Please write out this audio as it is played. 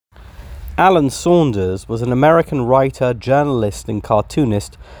Alan Saunders was an American writer, journalist and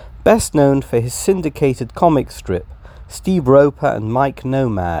cartoonist best known for his syndicated comic strip, Steve Roper and Mike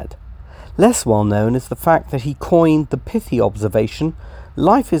Nomad. Less well known is the fact that he coined the pithy observation,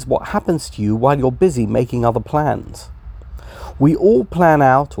 "Life is what happens to you while you're busy making other plans." We all plan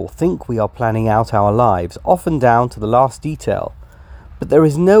out or think we are planning out our lives, often down to the last detail, but there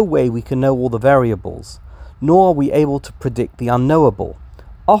is no way we can know all the variables, nor are we able to predict the unknowable.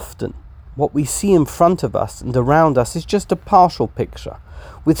 Often, what we see in front of us and around us is just a partial picture,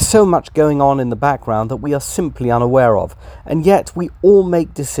 with so much going on in the background that we are simply unaware of, and yet we all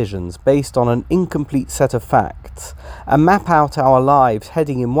make decisions based on an incomplete set of facts, and map out our lives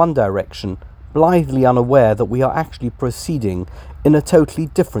heading in one direction, blithely unaware that we are actually proceeding in a totally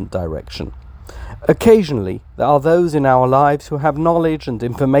different direction. Occasionally, there are those in our lives who have knowledge and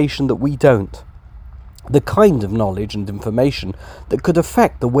information that we don't. The kind of knowledge and information that could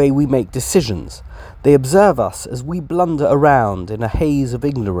affect the way we make decisions. They observe us as we blunder around in a haze of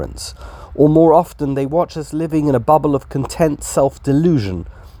ignorance, or more often they watch us living in a bubble of content self-delusion,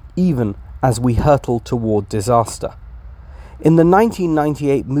 even as we hurtle toward disaster. In the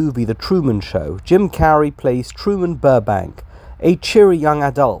 1998 movie The Truman Show, Jim Carrey plays Truman Burbank, a cheery young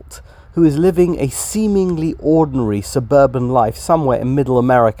adult who is living a seemingly ordinary suburban life somewhere in Middle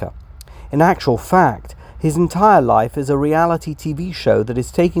America. In actual fact, his entire life is a reality TV show that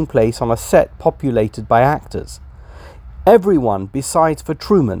is taking place on a set populated by actors. Everyone, besides for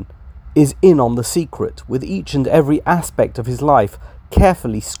Truman, is in on the secret, with each and every aspect of his life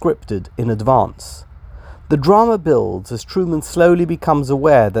carefully scripted in advance. The drama builds as Truman slowly becomes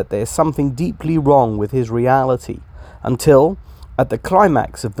aware that there is something deeply wrong with his reality, until, at the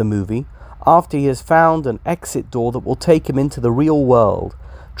climax of the movie, after he has found an exit door that will take him into the real world,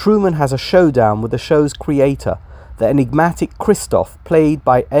 Truman has a showdown with the show's creator, the enigmatic Christof, played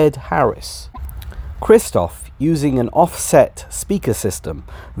by Ed Harris. Christof, using an offset speaker system,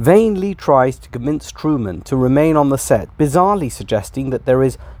 vainly tries to convince Truman to remain on the set, bizarrely suggesting that there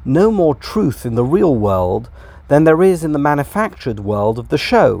is no more truth in the real world than there is in the manufactured world of the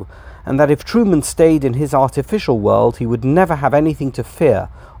show, and that if Truman stayed in his artificial world, he would never have anything to fear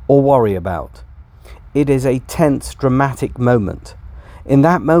or worry about. It is a tense, dramatic moment. In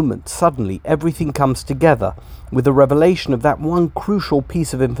that moment, suddenly, everything comes together with the revelation of that one crucial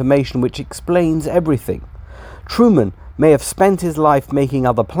piece of information which explains everything. Truman may have spent his life making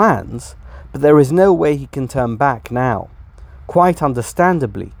other plans, but there is no way he can turn back now. Quite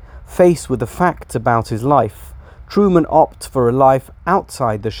understandably, faced with the facts about his life, Truman opts for a life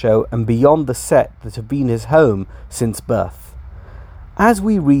outside the show and beyond the set that have been his home since birth. As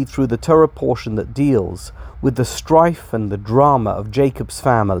we read through the Torah portion that deals with the strife and the drama of Jacob's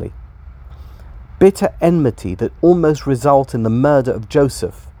family, bitter enmity that almost result in the murder of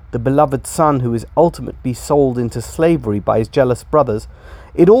Joseph, the beloved son who is ultimately sold into slavery by his jealous brothers,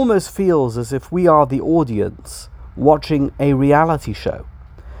 it almost feels as if we are the audience watching a reality show.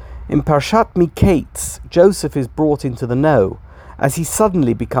 In Parshat Miketz, Joseph is brought into the know, as he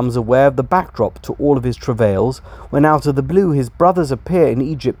suddenly becomes aware of the backdrop to all of his travails, when out of the blue his brothers appear in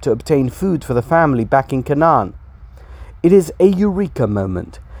Egypt to obtain food for the family back in Canaan. It is a eureka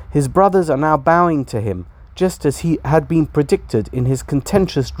moment. His brothers are now bowing to him, just as he had been predicted in his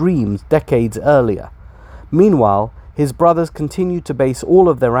contentious dreams decades earlier. Meanwhile, his brothers continue to base all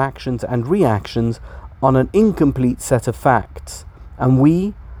of their actions and reactions on an incomplete set of facts, and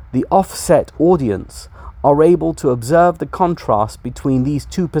we, the offset audience, are able to observe the contrast between these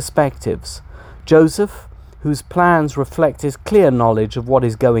two perspectives. Joseph, whose plans reflect his clear knowledge of what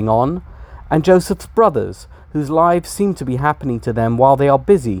is going on, and Joseph's brothers, whose lives seem to be happening to them while they are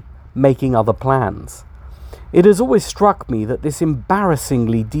busy making other plans. It has always struck me that this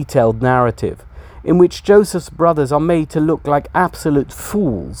embarrassingly detailed narrative, in which Joseph's brothers are made to look like absolute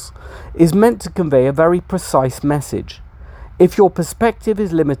fools, is meant to convey a very precise message. If your perspective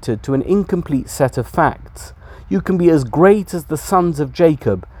is limited to an incomplete set of facts, you can be as great as the sons of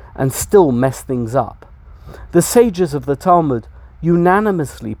Jacob and still mess things up. The sages of the Talmud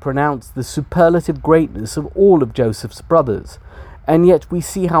unanimously pronounce the superlative greatness of all of Joseph's brothers, and yet we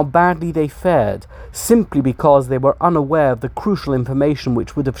see how badly they fared simply because they were unaware of the crucial information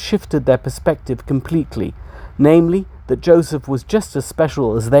which would have shifted their perspective completely, namely that Joseph was just as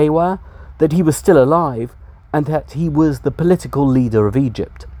special as they were, that he was still alive, and that he was the political leader of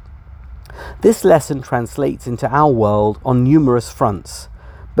Egypt. This lesson translates into our world on numerous fronts,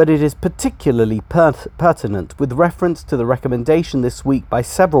 but it is particularly pertinent with reference to the recommendation this week by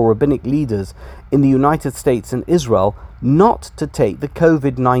several rabbinic leaders in the United States and Israel not to take the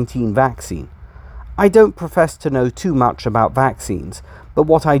COVID-19 vaccine. I don't profess to know too much about vaccines, But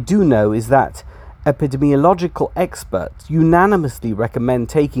what I do know is that epidemiological experts unanimously recommend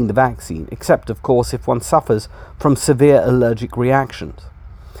taking the vaccine, except of course if one suffers from severe allergic reactions.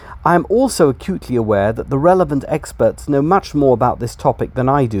 I am also acutely aware that the relevant experts know much more about this topic than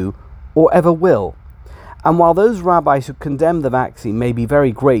I do, or ever will. And while those rabbis who condemn the vaccine may be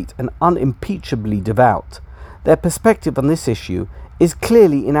very great and unimpeachably devout, their perspective on this issue is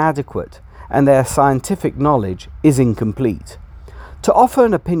clearly inadequate, and their scientific knowledge is incomplete. To offer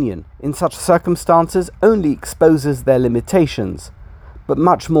an opinion in such circumstances only exposes their limitations, but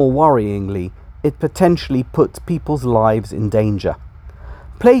much more worryingly, it potentially puts people's lives in danger.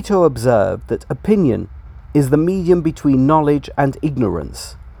 Plato observed that opinion is the medium between knowledge and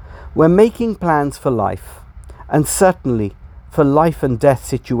ignorance. When making plans for life, and certainly for life and death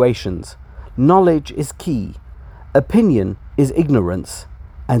situations, knowledge is key, opinion is ignorance,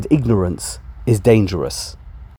 and ignorance is dangerous.